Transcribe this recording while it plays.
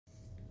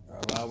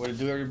What to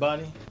do,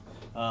 everybody?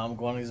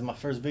 This is my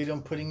first video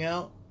I'm putting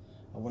out.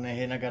 I went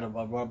ahead and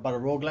I bought a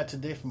road glide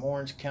today from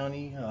Orange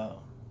County,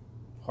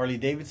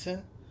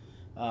 Harley-Davidson.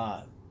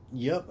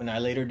 Yep, and I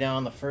laid her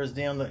down the first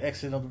day on the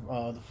exit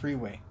of the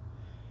freeway.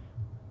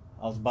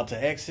 I was about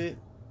to exit.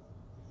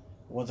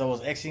 Once I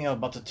was exiting, I was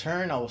about to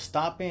turn. I was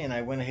stopping, and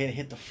I went ahead and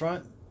hit the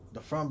front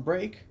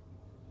brake.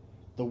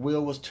 The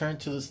wheel was turned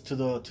to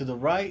the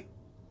right,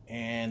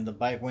 and the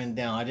bike went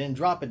down. I didn't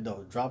drop it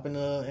though. Dropping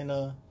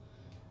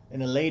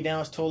in a lay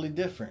down is totally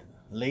different.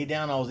 Lay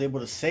down, I was able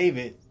to save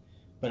it,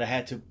 but I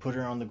had to put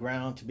her on the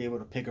ground to be able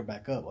to pick her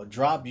back up. A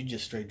drop, you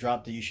just straight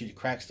dropped it. You should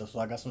crack stuff. So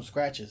I got some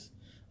scratches.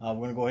 We're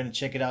gonna go ahead and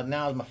check it out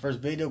now. It's my first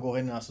video. Go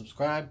ahead and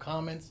subscribe,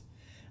 comments.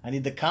 I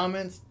need the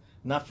comments,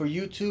 not for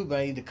YouTube, but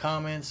I need the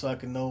comments so I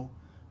can know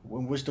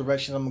in which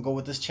direction I'm gonna go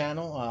with this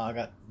channel. I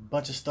got a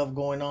bunch of stuff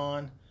going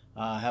on.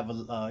 I have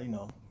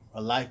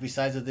a life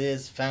besides of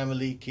this,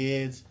 family,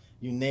 kids,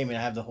 you name it.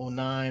 I have the whole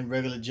nine,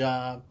 regular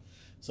job.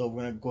 So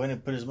we're gonna go ahead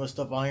and put as much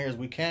stuff on here as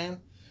we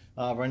can.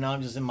 Right now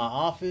I'm just in my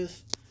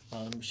office.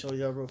 Let me show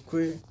y'all real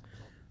quick.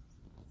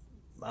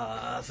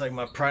 It's like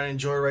my pride and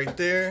joy right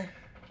there.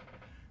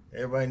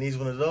 Everybody needs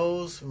one of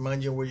those.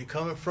 Remind you of where you're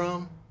coming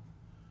from.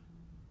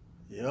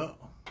 Yep.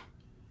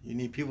 You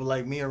need people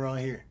like me around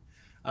here.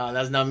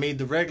 That's not me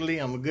directly.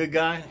 I'm a good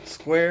guy,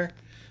 square.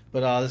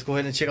 But let's go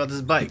ahead and check out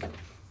this bike.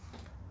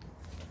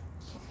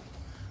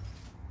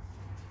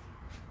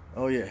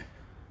 Oh yeah.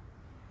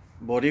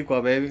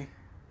 Boricua, baby.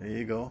 There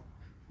you go.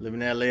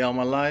 Living in LA all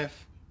my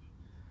life.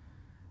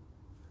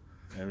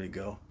 There we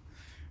go.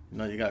 You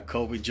know, you got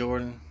Kobe,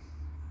 Jordan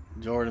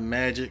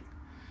Magic.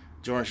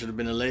 Jordan should have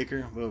been a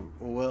Laker, but oh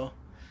well.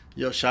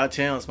 Yo,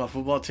 Chi-Town, it's my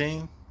football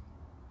team.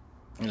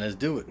 And let's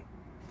do it.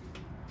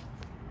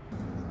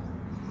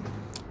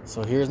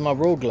 So here's my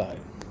road glide.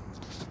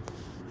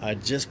 I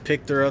just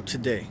picked her up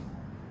today.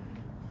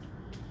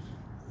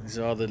 These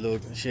are all the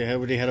little, she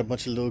already had a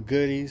bunch of little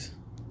goodies.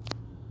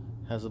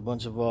 Has a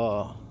bunch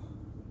of,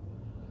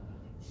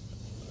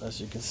 as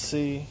you can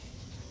see,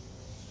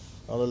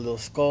 all the little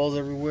skulls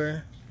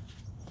everywhere.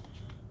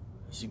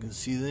 As you can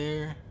see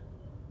there.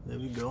 There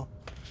we go.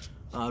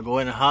 Go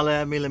ahead and holler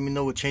at me. Let me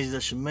know what changes I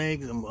should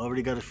make. I've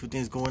already got a few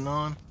things going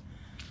on.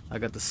 I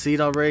got the seat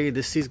already.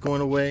 This seat's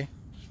going away.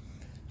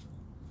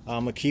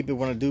 I'm going to keep it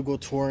when I do go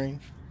touring.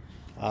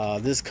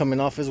 This is coming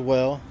off as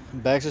well.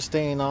 Bags are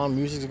staying on.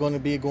 Music's going to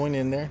be going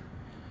in there.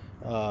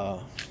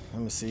 Let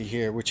me see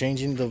here. We're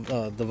changing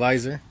the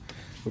visor.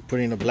 We're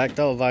putting a blacked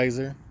out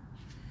visor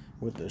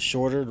with the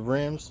shorter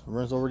rims. The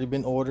rims already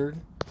been ordered.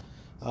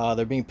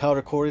 They're being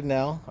powder coated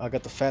now. I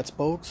got the fat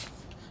spokes.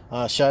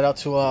 Shout out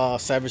to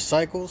Savage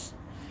Cycles.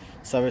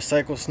 Savage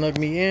Cycles snugged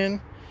me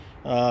in.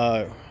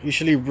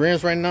 Usually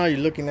rims right now you're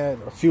looking at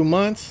a few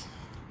months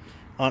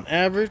on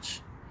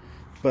average,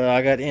 but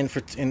I got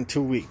in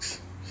 2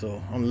 weeks,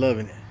 so I'm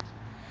loving it.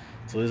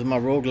 So this is my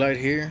road glide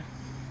here.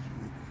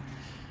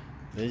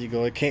 There you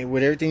go. It can't,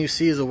 with everything you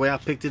see is the way I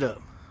picked it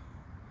up.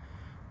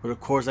 But of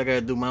course I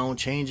gotta do my own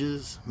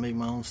changes, make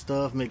my own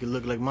stuff, make it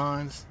look like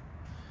mine's.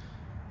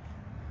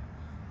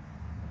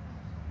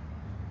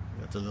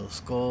 Got the little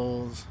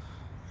skulls.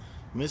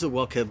 I mean, it's a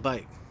well-kept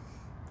bike.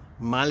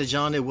 Mileage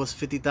on it was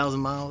 50,000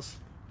 miles,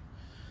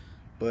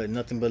 but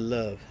nothing but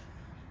love.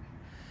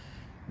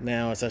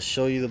 Now, as I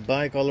show you the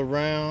bike all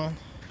around,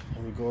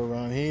 we go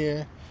around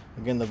here.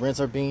 Again, the rims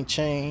are being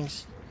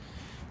changed.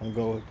 I'm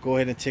gonna go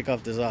ahead and take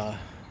off this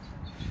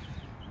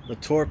the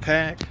tour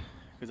pack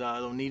because I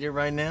don't need it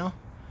right now.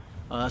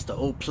 That's the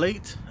old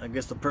plate. I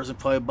guess the person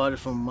probably bought it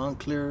from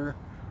Montclair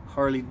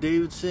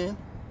Harley-Davidson.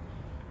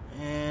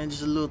 And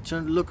just a little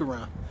turn to look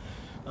around.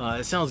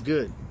 It sounds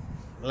good.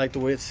 I like the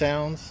way it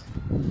sounds.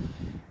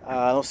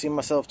 I don't see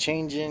myself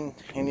changing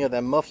any of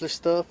that muffler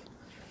stuff.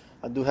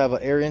 I do have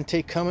an air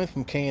intake coming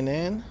from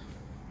K&N.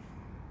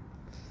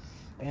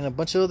 And a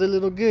bunch of other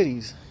little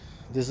goodies.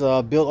 This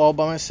is built all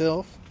by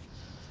myself.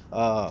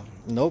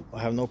 Nope, I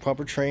have no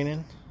proper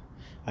training.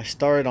 I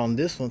started on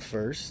this one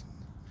first.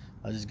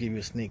 I'll just give you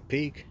a sneak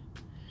peek.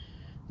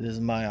 This is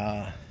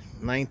my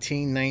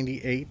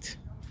 1998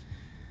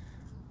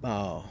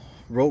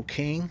 Road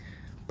King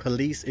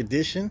Police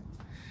Edition.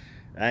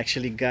 I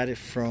actually got it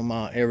from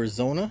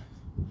Arizona.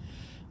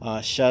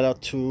 Shout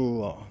out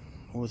to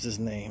what was his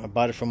name? I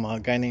bought it from a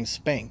guy named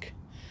Spank.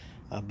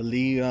 I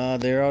believe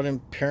they're out in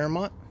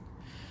Paramount.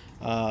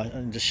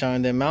 I'm just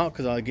shouting them out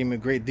because I gave me a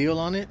great deal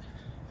on it.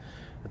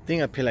 I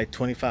think I paid like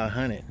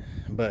 $2,500,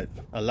 but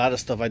a lot of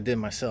stuff I did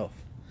myself,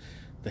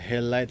 the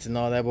headlights and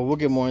all that. But we'll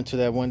get more into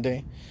that one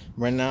day.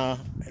 Right now,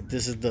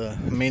 this is the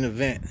main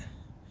event.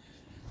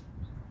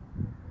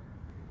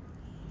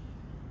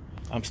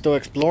 I'm still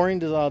exploring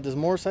this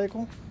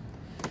motorcycle.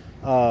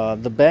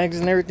 The bags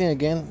and everything,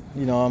 again,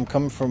 you know, I'm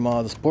coming from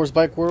the sports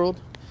bike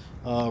world.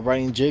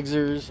 Riding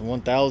Jigsers,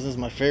 1000 is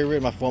my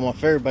favorite. One of my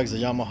favorite bikes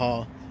is a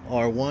Yamaha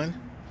R1.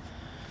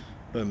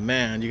 But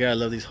man, you gotta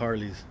love these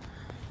Harleys.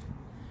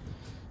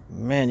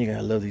 Man, you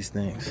gotta love these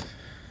things.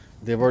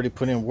 They've already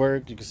put in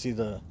work. You can see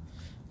the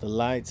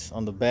lights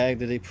on the bag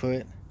that they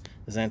put.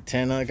 This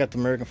antenna, I got the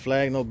American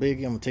flag, no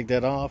biggie. I'm gonna take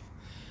that off.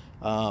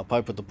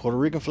 Probably put the Puerto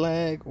Rican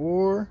flag,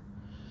 or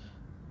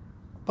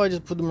probably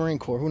just put the Marine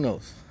Corps. Who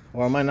knows?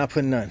 Or I might not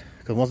put none,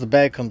 because once the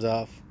bag comes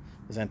off,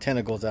 this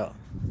antenna goes out.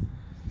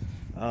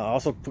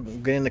 Also,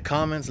 get in the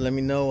comments. Let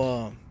me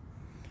know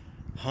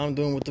how I'm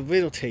doing with the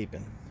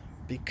videotaping,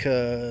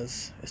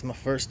 because it's my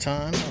first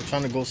time. I'm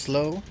trying to go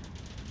slow,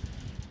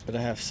 but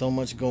I have so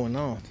much going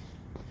on.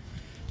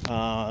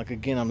 Like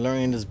again, I'm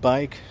learning this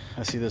bike.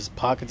 I see there's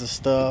pockets of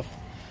stuff.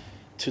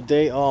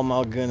 Today, oh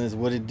my goodness,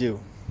 what it do?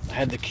 I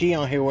had the key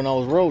on here when I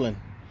was rolling.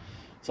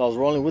 So I was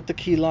rolling with the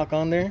key lock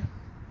on there.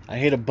 I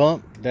hit a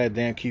bump, that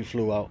damn key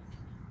flew out.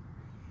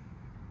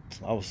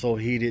 I was so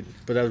heated,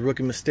 but that was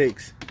rookie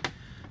mistakes.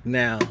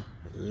 Now,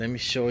 let me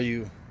show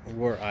you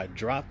where I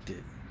dropped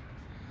it.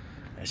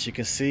 As you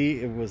can see,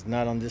 it was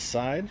not on this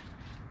side.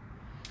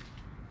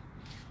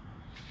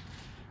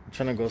 I'm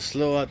trying to go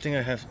slow. I think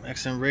I have some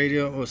XM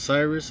radio or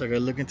Cyrus. I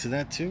gotta look into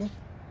that too.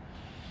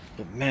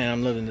 But man,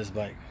 I'm loving this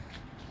bike.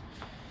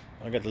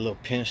 I got the little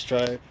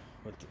pinstripe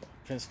with the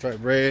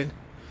pinstripe red.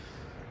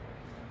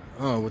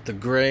 Oh, with the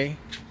gray.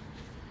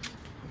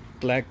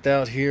 Blacked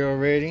out here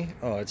already.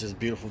 Oh, it's just a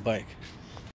beautiful bike.